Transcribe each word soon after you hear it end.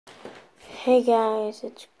Hey guys,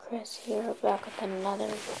 it's Chris here, back with another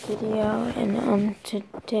video, and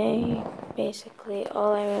today, basically,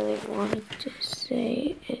 all I really wanted to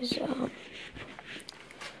say is,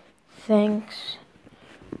 thanks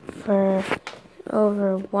for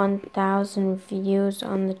over 1,000 views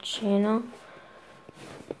on the channel.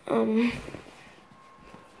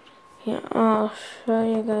 Yeah, I'll show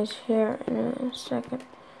you guys here in a second,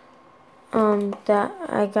 that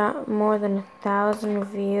I got more than 1,000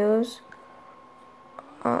 views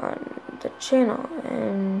on the channel,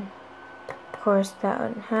 and of course that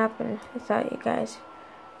wouldn't happen without you guys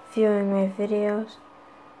viewing my videos.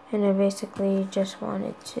 And I basically just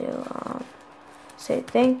wanted to say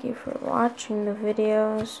thank you for watching the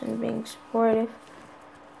videos and being supportive.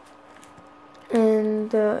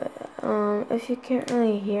 And if you can't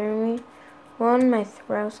really hear me, one, my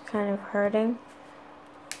throat's kind of hurting,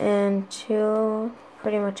 and two,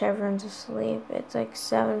 pretty much everyone's asleep. It's like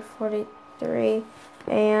 7:43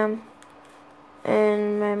 a.m.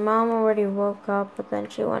 and my mom already woke up, but then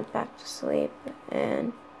she went back to sleep,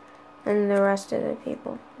 and the rest of the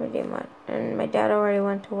people pretty much, and my dad already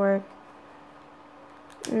went to work,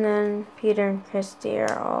 and then Peter and Christy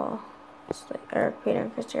are all asleep, or Peter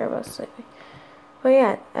and Christy are both sleeping. But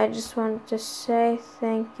yeah, I just wanted to say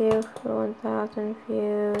thank you for 1,000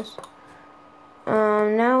 views.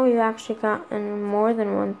 Now we've actually gotten more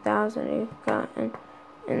than 1,000. We've gotten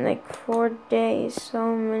in like 4 days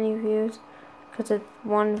so many views because of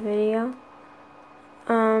one video.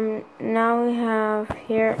 Now we have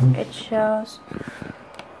here, it shows,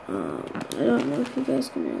 I don't know if you guys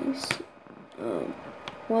can really see,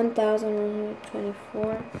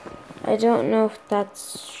 1,124. I don't know if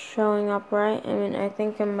that's showing up right. I mean, I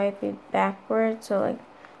think it might be backwards, so like,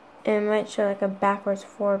 it might show like a backwards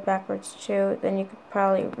 4, backwards 2, then you could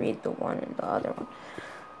probably read the one and the other one.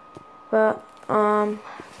 But,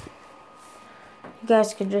 you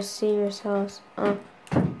guys could just see yourselves.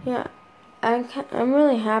 Yeah, I'm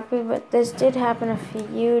really happy, but this did happen a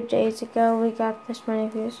few days ago. We got this many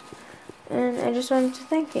views, and I just wanted to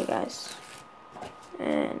thank you guys.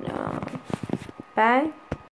 And, bye.